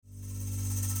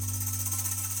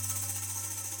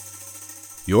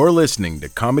You're listening to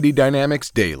Comedy Dynamics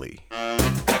Daily.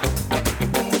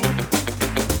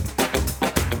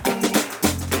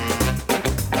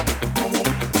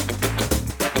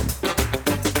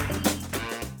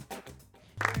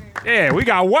 Yeah, we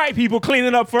got white people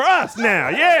cleaning up for us now.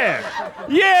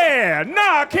 Yeah.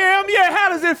 Nah, Cam, how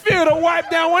does it feel to wipe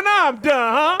down when I'm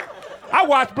done, huh? I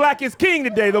watched Black is King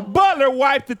today. The butler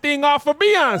wiped the thing off for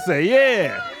Beyonce,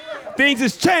 yeah. Things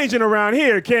is changing around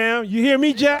here, Cam. You hear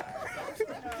me, Jack?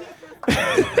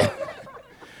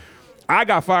 I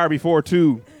got fired before,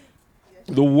 too.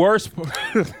 The worst...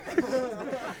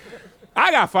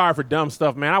 I got fired for dumb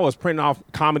stuff, man. I was printing off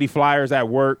comedy flyers at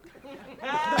work.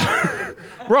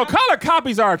 Bro, color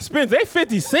copies are expensive. They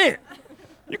 50 cents.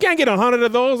 You can't get 100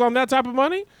 of those on that type of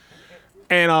money.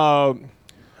 And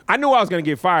I knew I was going to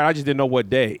get fired. I just didn't know what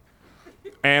day.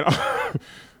 And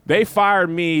they fired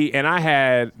me,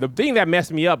 and the thing that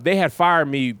messed me up, they had fired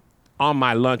me on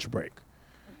my lunch break.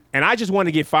 And I just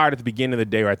wanted to get fired at the beginning of the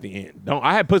day or at the end.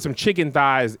 I had put some chicken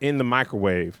thighs in the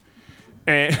microwave.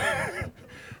 And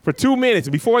for 2 minutes,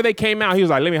 before they came out, he was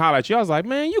like, let me holler at you. I was like,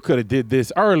 man, you could have did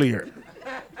this earlier.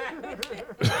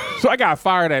 So I got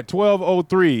fired at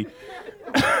 12:03.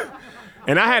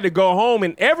 And I had to go home,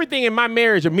 and everything in my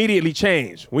marriage immediately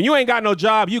changed. When you ain't got no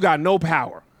job, you got no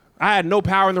power. I had no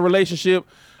power in the relationship.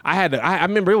 I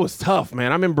remember it was tough,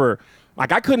 man. I remember,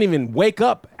 I couldn't even wake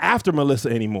up after Melissa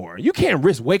anymore. You can't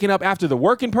risk waking up after the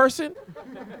working person.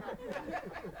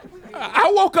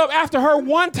 I woke up after her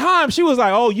one time. She was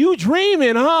like, oh, you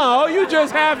dreaming, huh? Oh, you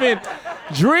just having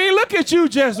dream. Look at you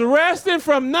just resting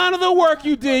from none of the work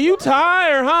you did. You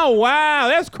tired, huh? Wow,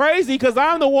 that's crazy because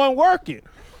I'm the one working.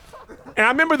 And I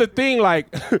remember the thing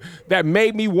that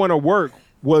made me want to work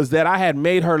was that I had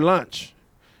made her lunch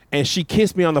and she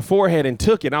kissed me on the forehead and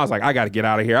took it. And I was like, I got to get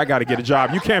out of here. I got to get a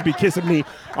job. You can't be kissing me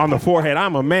on the forehead.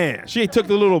 I'm a man. She took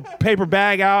the little paper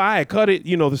bag out. I had cut it,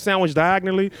 the sandwich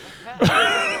diagonally.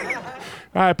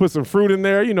 I had put some fruit in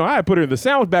there. I had put her in the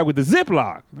sandwich bag with the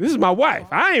Ziploc. This is my wife.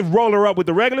 I ain't roll her up with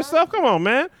the regular stuff. Come on,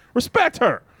 man. Respect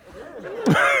her.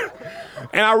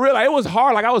 And I realized it was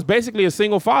hard. I was basically a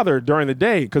single father during the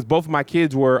day because both of my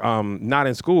kids were not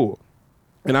in school.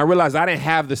 And I realized I didn't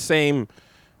have the same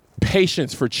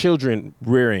patience for children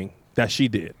rearing that she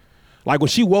did. When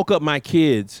she woke up my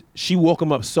kids, she woke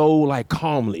them up so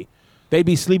calmly. They'd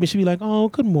be sleeping. She'd be like, oh,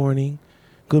 good morning.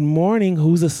 Good morning.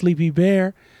 Who's a sleepy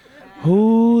bear?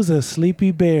 Who's a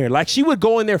sleepy bear? She would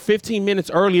go in there 15 minutes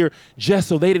earlier just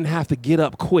so they didn't have to get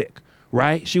up quick,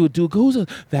 right? She would do,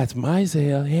 that's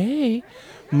Mizell. Hey,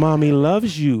 mommy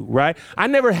loves you, right? I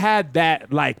never had that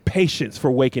patience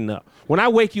for waking up. When I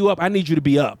wake you up, I need you to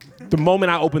be up the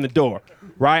moment I open the door,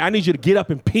 right? I need you to get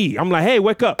up and pee. I'm like, hey,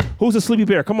 wake up. Who's a sleepy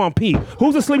bear? Come on, pee.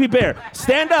 Who's a sleepy bear?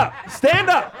 Stand up. Stand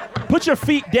up. Put your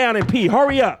feet down and pee.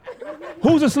 Hurry up.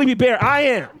 Who's a sleepy bear? I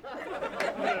am.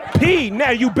 Pee. Now,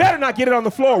 you better not get it on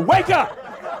the floor. Wake up.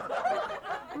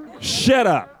 Shut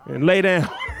up and lay down.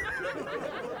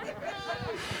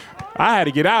 I had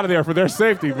to get out of there for their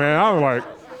safety, man. I was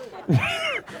like,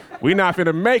 we not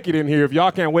finna make it in here if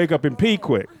y'all can't wake up and pee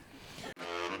quick.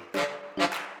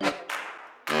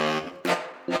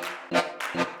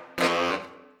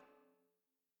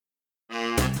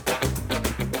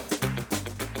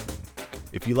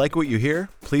 If you like what you hear,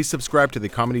 please subscribe to the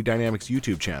Comedy Dynamics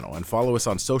YouTube channel and follow us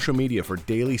on social media for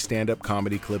daily stand-up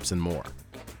comedy clips and more.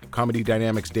 Comedy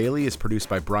Dynamics Daily is produced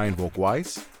by Brian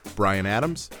Volk-Weiss, Brian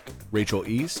Adams, Rachel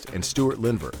East, and Stuart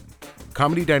Lindver.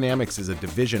 Comedy Dynamics is a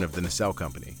division of the Nacelle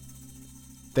Company.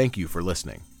 Thank you for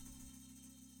listening.